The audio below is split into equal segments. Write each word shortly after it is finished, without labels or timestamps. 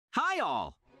Hi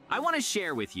all! I want to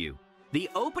share with you. The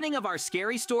opening of our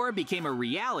scary store became a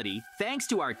reality thanks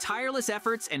to our tireless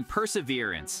efforts and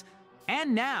perseverance.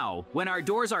 And now, when our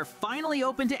doors are finally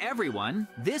open to everyone,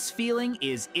 this feeling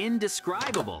is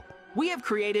indescribable. We have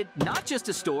created not just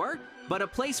a store, but a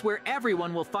place where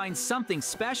everyone will find something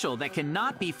special that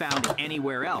cannot be found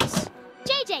anywhere else.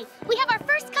 JJ, we have our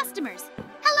first customers.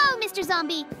 Hello, Mr.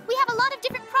 Zombie. We have a lot of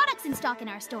different products in stock in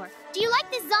our store. Do you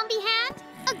like this zombie hand?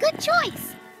 A good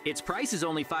choice. Its price is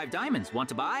only 5 diamonds. Want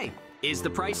to buy? Is the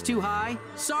price too high?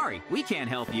 Sorry, we can't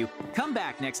help you. Come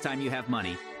back next time you have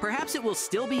money. Perhaps it will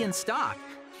still be in stock.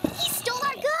 He stole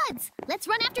our goods. Let's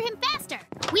run after him faster.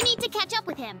 We need to catch up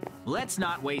with him. Let's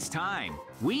not waste time.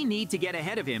 We need to get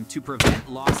ahead of him to prevent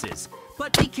losses.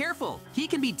 But be careful. He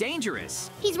can be dangerous.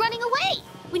 He's running away.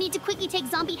 We need to quickly take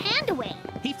Zombie Hand away.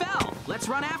 He fell. Let's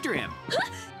run after him.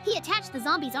 He attached the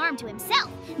zombie's arm to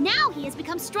himself. Now he has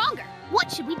become stronger.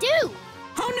 What should we do?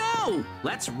 Oh no!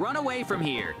 Let's run away from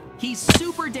here. He's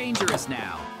super dangerous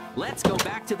now. Let's go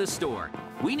back to the store.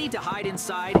 We need to hide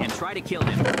inside and try to kill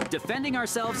him, defending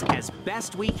ourselves as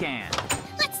best we can.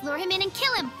 Let's lure him in and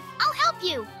kill him. I'll help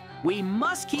you. We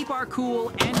must keep our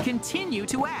cool and continue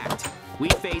to act. We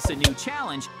face a new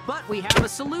challenge, but we have a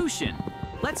solution.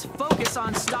 Let's focus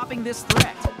on stopping this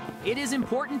threat. It is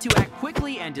important to act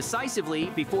quickly and decisively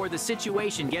before the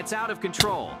situation gets out of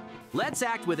control. Let's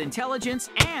act with intelligence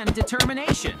and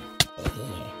determination.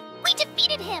 We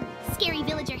defeated him. Scary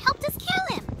Villager helped us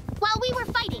kill him. While we were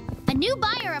fighting, a new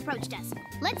buyer approached us.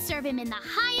 Let's serve him in the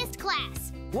highest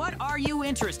class. What are you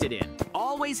interested in?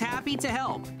 Always happy to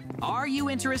help. Are you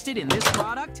interested in this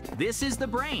product? This is the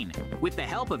brain. With the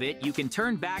help of it, you can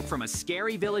turn back from a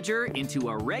scary villager into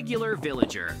a regular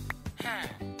villager.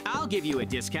 I'll give you a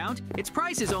discount. Its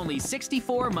price is only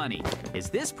 64 money. Is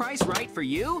this price right for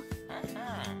you?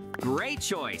 Great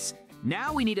choice.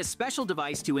 Now we need a special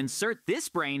device to insert this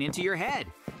brain into your head.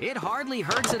 It hardly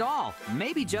hurts at all,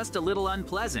 maybe just a little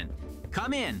unpleasant.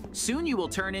 Come in. Soon you will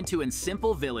turn into a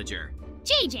simple villager.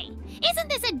 JJ, isn't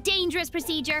this a dangerous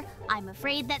procedure? I'm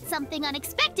afraid that something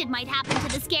unexpected might happen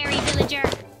to the scary villager.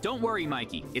 Don't worry,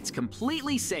 Mikey. It's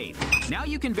completely safe. Now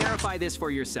you can verify this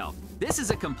for yourself. This is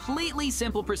a completely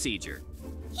simple procedure.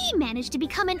 He managed to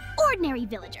become an ordinary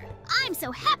villager. I'm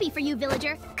so happy for you,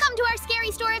 villager. Come to our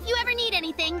scary store if you ever need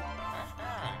anything.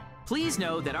 Please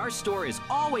know that our store is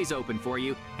always open for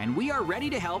you, and we are ready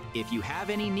to help if you have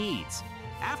any needs.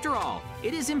 After all,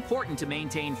 it is important to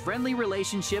maintain friendly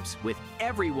relationships with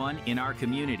everyone in our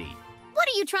community. What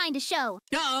are you trying to show?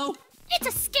 Uh-oh! It's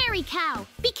a scary cow.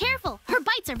 Be careful. Her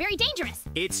bites are very dangerous.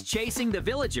 It's chasing the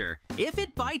villager. If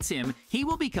it bites him, he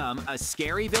will become a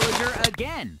scary villager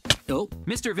again. Oh,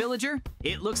 Mr. Villager,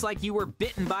 it looks like you were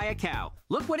bitten by a cow.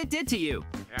 Look what it did to you.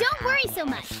 Don't worry so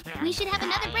much. We should have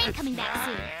another brain coming back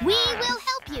soon. We will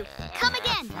help you. Come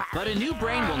again. But a new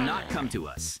brain will not come to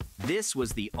us. This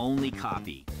was the only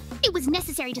copy. It was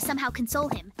necessary to somehow console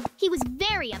him. He was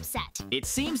very upset. It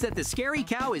seems that the scary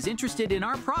cow is interested in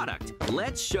our product.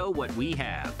 Let's show what we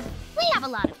have. We have a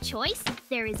lot of choice.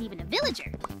 There is even a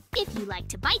villager. If you like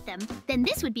to bite them, then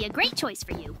this would be a great choice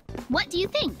for you. What do you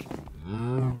think?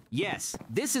 Yes,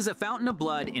 this is a fountain of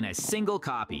blood in a single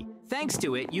copy. Thanks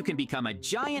to it, you can become a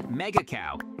giant mega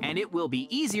cow, and it will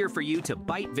be easier for you to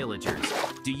bite villagers.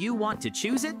 Do you want to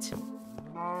choose it?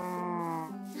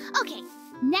 Okay,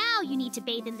 now you need to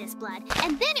bathe in this blood,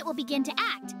 and then it will begin to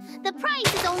act. The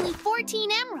price is only 14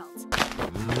 emeralds.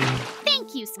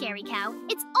 Thank you, Scary Cow.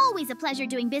 It's always a pleasure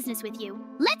doing business with you.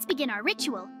 Let's begin our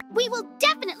ritual. We will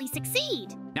definitely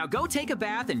succeed. Now go take a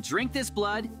bath and drink this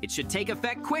blood. It should take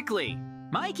effect quickly.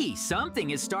 Mikey,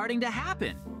 something is starting to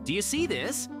happen. Do you see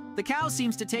this? The cow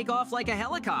seems to take off like a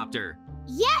helicopter.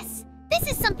 Yes! This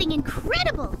is something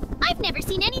incredible! I've never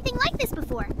seen anything like this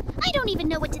before. I don't even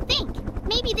know what to think.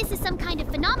 Maybe this is some kind of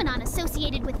phenomenon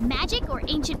associated with magic or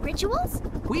ancient rituals?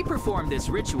 We performed this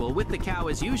ritual with the cow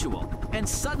as usual, and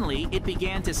suddenly it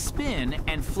began to spin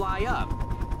and fly up.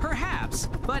 Perhaps,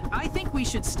 but I think we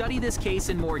should study this case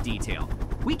in more detail.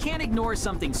 We can't ignore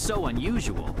something so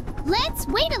unusual. Let's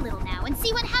wait a little now and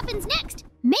see what happens next.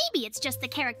 Maybe it's just the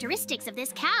characteristics of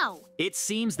this cow. It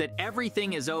seems that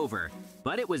everything is over,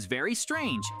 but it was very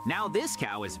strange. Now this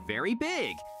cow is very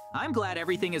big. I'm glad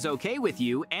everything is okay with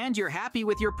you and you're happy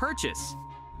with your purchase.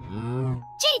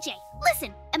 JJ,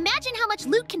 listen, imagine how much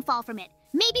loot can fall from it.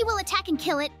 Maybe we'll attack and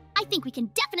kill it. I think we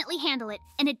can definitely handle it,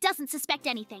 and it doesn't suspect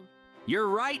anything. You're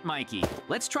right, Mikey.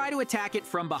 Let's try to attack it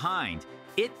from behind.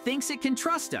 It thinks it can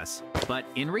trust us, but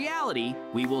in reality,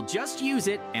 we will just use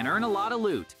it and earn a lot of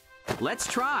loot. Let's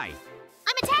try.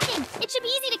 I'm attacking! It should be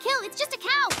easy to kill. It's just a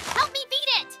cow. Help me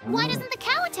beat it! Why doesn't the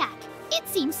cow attack? It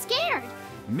seems scared.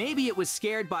 Maybe it was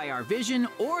scared by our vision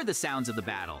or the sounds of the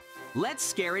battle. Let's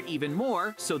scare it even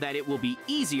more so that it will be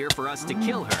easier for us to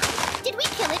kill her. Did we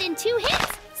kill it in 2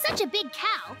 hits? Such a big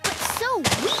cow, but so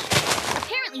weak.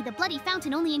 Apparently the bloody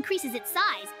fountain only increases its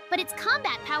size, but its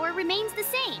combat power remains the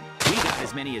same. We got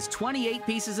as many as 28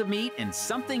 pieces of meat and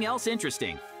something else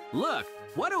interesting. Look,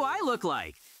 what do I look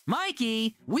like?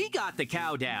 Mikey, we got the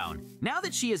cow down. Now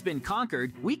that she has been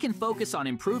conquered, we can focus on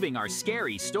improving our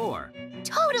scary store.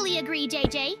 Totally agree,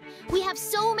 JJ. We have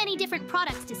so many different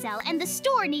products to sell, and the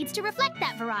store needs to reflect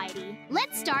that variety.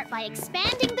 Let's start by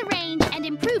expanding the range and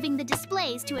improving the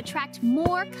displays to attract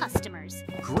more customers.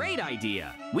 Great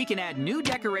idea! We can add new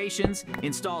decorations,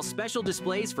 install special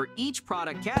displays for each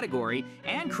product category,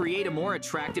 and create a more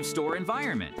attractive store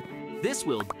environment. This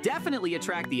will definitely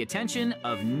attract the attention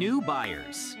of new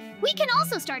buyers. We can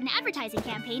also start an advertising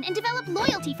campaign and develop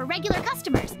loyalty for regular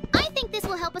customers. I think this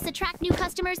will help us attract new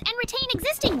customers and retain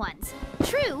existing ones.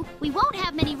 True, we won't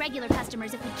have many regular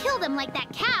customers if we kill them like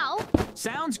that cow.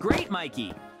 Sounds great,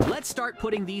 Mikey. Let's start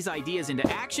putting these ideas into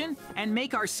action and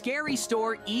make our scary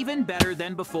store even better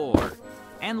than before.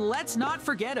 And let's not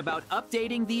forget about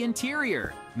updating the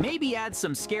interior. Maybe add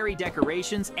some scary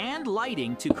decorations and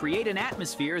lighting to create an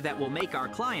atmosphere that will make our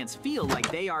clients feel like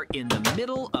they are in the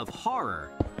middle of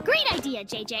horror. Great idea,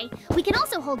 JJ. We can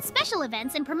also hold special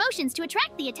events and promotions to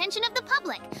attract the attention of the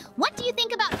public. What do you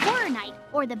think about Horror Night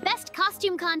or the Best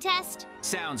Costume Contest?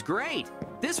 Sounds great!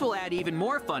 This will add even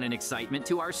more fun and excitement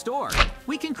to our store.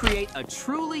 We can create a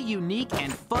truly unique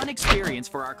and fun experience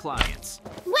for our clients.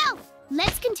 Well,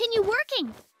 let's continue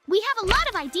working. We have a lot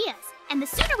of ideas, and the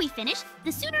sooner we finish,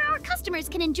 the sooner our customers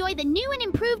can enjoy the new and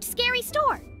improved scary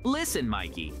store. Listen,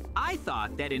 Mikey, I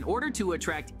thought that in order to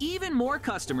attract even more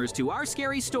customers to our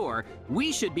scary store,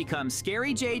 we should become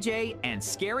Scary JJ and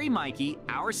Scary Mikey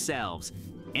ourselves.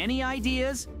 Any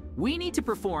ideas? We need to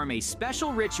perform a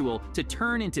special ritual to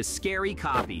turn into scary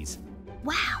copies.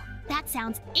 Wow, that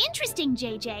sounds interesting,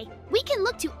 JJ. We can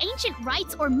look to ancient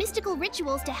rites or mystical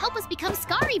rituals to help us become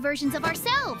scary versions of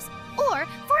ourselves. Or,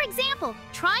 for example,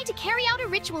 try to carry out a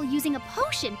ritual using a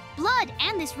potion, blood,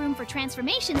 and this room for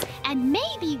transformations, and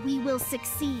maybe we will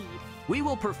succeed. We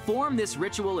will perform this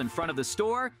ritual in front of the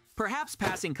store. Perhaps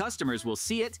passing customers will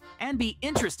see it and be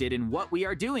interested in what we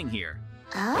are doing here.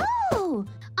 Oh!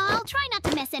 I'll try not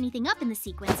to mess anything up in the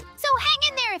sequence, so hang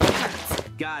in there if it hurts.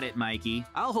 Got it, Mikey.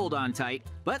 I'll hold on tight,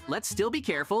 but let's still be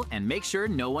careful and make sure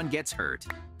no one gets hurt.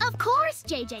 Of course,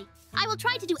 JJ. I will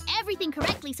try to do everything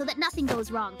correctly so that nothing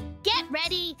goes wrong. Get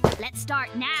ready. Let's start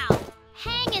now.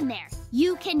 Hang in there.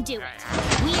 You can do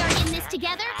it. We are in this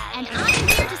together, and I'm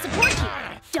here to support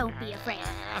you. Don't be afraid.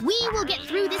 We will get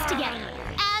through this together.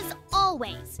 As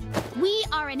always, we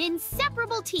are an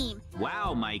inseparable team.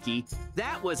 Wow, Mikey,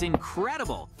 that was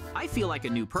incredible. I feel like a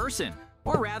new person,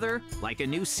 or rather, like a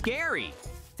new Scary.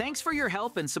 Thanks for your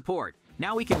help and support.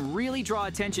 Now we can really draw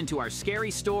attention to our scary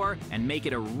store and make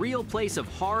it a real place of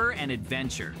horror and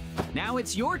adventure. Now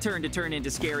it's your turn to turn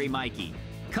into Scary Mikey.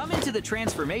 Come into the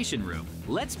transformation room.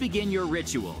 Let's begin your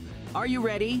ritual. Are you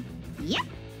ready? Yep.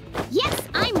 Yes,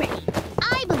 I'm ready.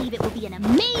 I believe it will be an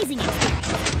amazing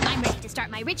experience. I'm ready to start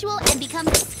my ritual and become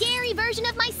the scary version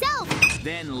of myself.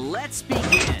 Then let's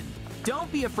begin.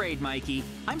 Don't be afraid, Mikey.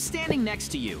 I'm standing next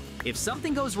to you. If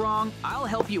something goes wrong, I'll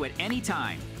help you at any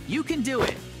time. You can do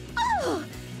it. Oh,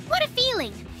 what a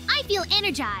feeling. I feel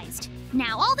energized.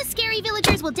 Now all the scary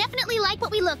villagers will definitely like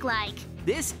what we look like.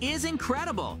 This is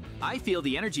incredible. I feel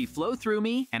the energy flow through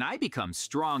me and I become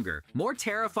stronger, more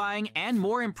terrifying, and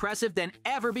more impressive than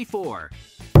ever before.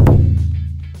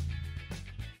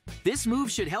 This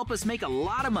move should help us make a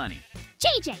lot of money.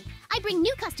 JJ, I bring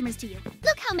new customers to you.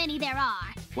 Look how many there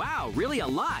are. Wow, really a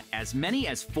lot. As many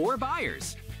as 4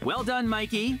 buyers. Well done,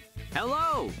 Mikey.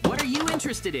 Hello, what are you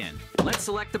interested in? Let's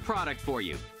select the product for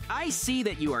you. I see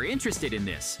that you are interested in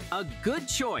this. A good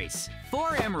choice.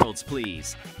 4 emeralds,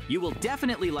 please. You will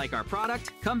definitely like our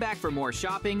product. Come back for more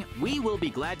shopping. We will be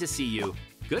glad to see you.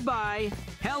 Goodbye.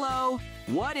 Hello.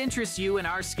 What interests you in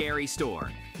our scary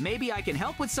store? Maybe I can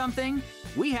help with something?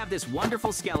 We have this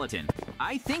wonderful skeleton.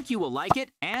 I think you will like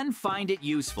it and find it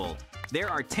useful. There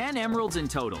are 10 emeralds in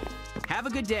total. Have a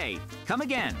good day. Come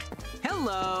again.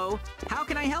 Hello. How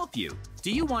can I help you?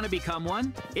 Do you want to become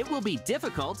one? It will be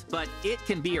difficult, but it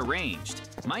can be arranged.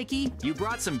 Mikey, you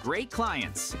brought some great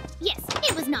clients. Yes,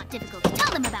 it was not difficult to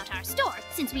tell them about our store,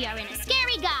 since we are in a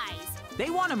scary guise. They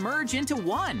want to merge into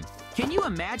one. Can you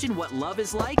imagine what love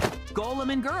is like?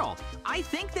 Golem and girl. I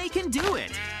think they can do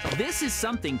it. This is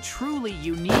something truly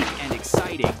unique and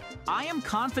exciting. I am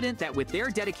confident that with their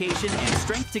dedication and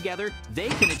strength together, they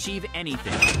can achieve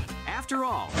anything. After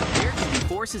all, there could be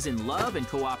forces in love and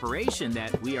cooperation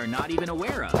that we are not even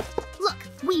aware of. Look,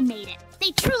 we made it.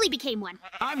 They truly became one.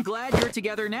 I'm glad you're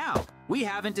together now. We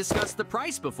haven't discussed the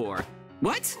price before.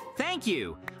 What? Thank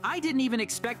you. I didn't even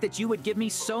expect that you would give me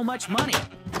so much money.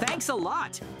 Thanks a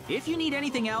lot. If you need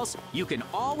anything else, you can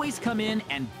always come in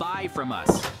and buy from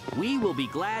us. We will be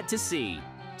glad to see.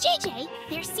 JJ,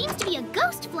 there seems to be a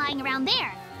ghost flying around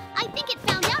there. I think it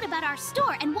found out about our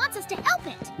store and wants us to help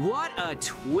it. What a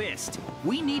twist.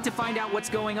 We need to find out what's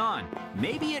going on.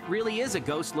 Maybe it really is a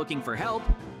ghost looking for help,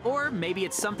 or maybe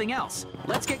it's something else.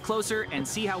 Let's get closer and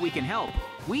see how we can help.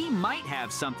 We might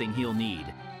have something he'll need.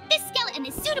 This skeleton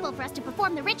is suitable for us to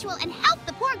perform the ritual and help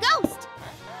the poor ghost.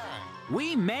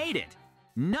 We made it.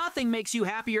 Nothing makes you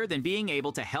happier than being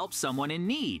able to help someone in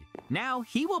need. Now,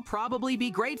 he will probably be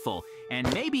grateful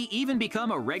and maybe even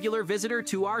become a regular visitor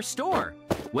to our store.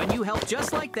 When you help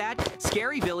just like that,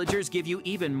 scary villagers give you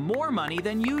even more money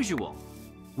than usual.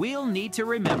 We'll need to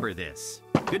remember this.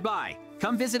 Goodbye.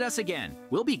 Come visit us again.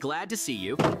 We'll be glad to see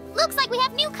you. Looks like we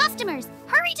have new customers.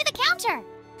 Hurry to the counter.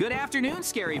 Good afternoon,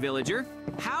 scary villager.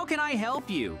 How can I help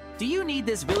you? Do you need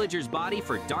this villager's body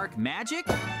for dark magic?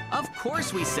 Of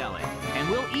course we sell it, and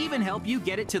we'll even help you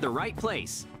get it to the right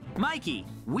place. Mikey,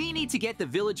 we need to get the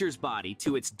villager's body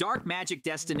to its dark magic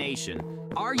destination.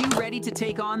 Are you ready to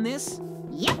take on this?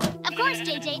 Yep, of course,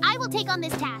 JJ. I will take on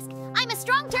this task. I'm a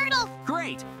strong turtle.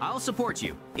 Great, I'll support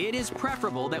you. It is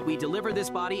preferable that we deliver this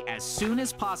body as soon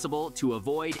as possible to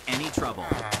avoid any trouble.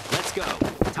 Let's go.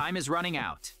 Time is running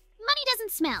out. Money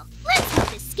doesn't smell. Let's help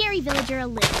this scary villager a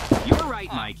little. You're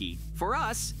right, Mikey. For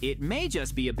us, it may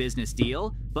just be a business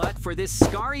deal, but for this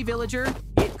scary villager,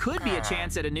 it could be a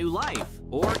chance at a new life,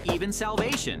 or even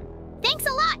salvation. Thanks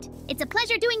a lot. It's a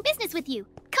pleasure doing business with you.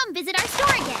 Come visit our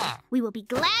store again. We will be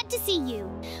glad to see you.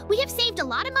 We have saved a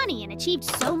lot of money and achieved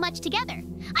so much together.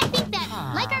 I think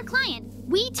that, like our client,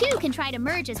 we too can try to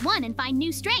merge as one and find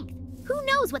new strength. Who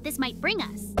knows what this might bring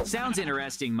us? Sounds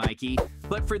interesting, Mikey.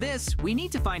 But for this, we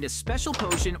need to find a special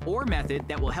potion or method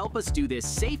that will help us do this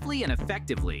safely and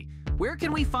effectively. Where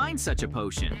can we find such a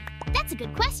potion? That's a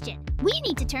good question. We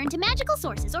need to turn to magical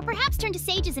sources or perhaps turn to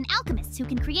sages and alchemists who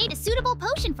can create a suitable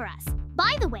potion for us.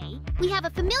 By the way, we have a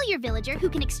familiar villager who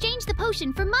can exchange the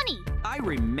potion for money. I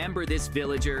remember this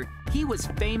villager. He was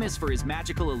famous for his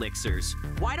magical elixirs.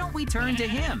 Why don't we turn to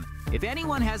him? If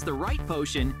anyone has the right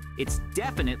potion, it's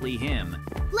definitely him.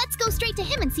 Let's go straight to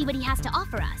him and see what he has to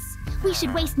offer us. We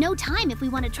should waste no time if we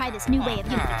want to try this new way of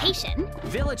unification.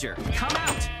 Villager, come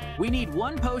out! We need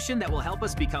one potion that will help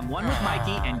us become one with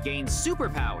Mikey and gain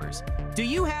superpowers. Do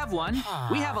you have one?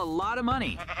 We have a lot of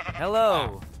money.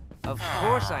 Hello. Of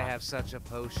course I have such a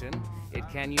potion. It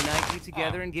can unite you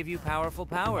together and give you powerful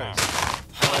powers.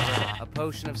 However, a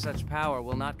potion of such power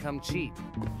will not come cheap.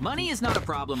 Money is not a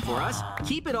problem for us.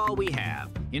 Keep it all we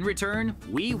have. In return,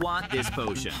 we want this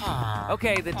potion.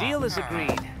 Okay, the deal is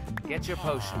agreed. Get your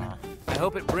potion. I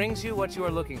hope it brings you what you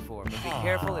are looking for, but be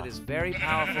careful, it is very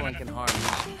powerful and can harm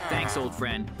you. Thanks, old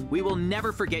friend. We will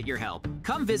never forget your help.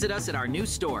 Come visit us at our new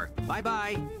store.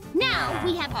 Bye-bye. Now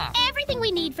we have everything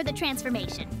we need for the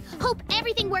transformation. Hope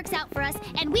everything works out for us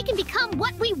and we can become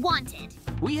what we wanted.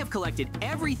 We have collected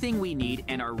everything we need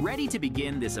and are ready to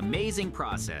begin this amazing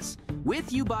process.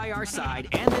 With you by our side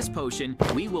and this potion,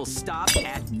 we will stop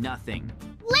at nothing.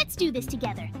 Let's do this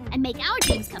together and make our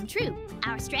dreams come true.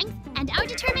 Our strength and our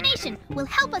determination will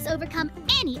help us overcome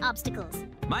any obstacles.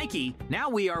 Mikey, now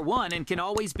we are one and can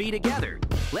always be together.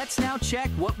 Let's now check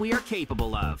what we are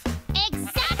capable of.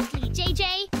 Exactly,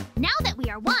 JJ. Now that we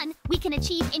are one, we can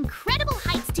achieve incredible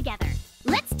heights together.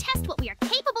 Let's test what we are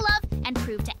capable of and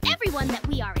prove to everyone that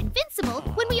we are invincible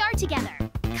when we are together.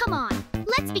 Come on,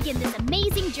 let's begin this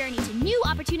amazing journey to new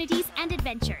opportunities and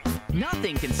adventures.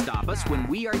 Nothing can stop us when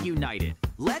we are united.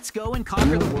 Let's go and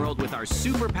conquer the world with our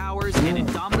superpowers and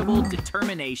indomitable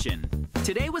determination.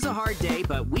 Today was a hard day,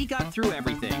 but we got through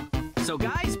everything. So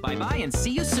guys, bye-bye and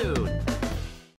see you soon.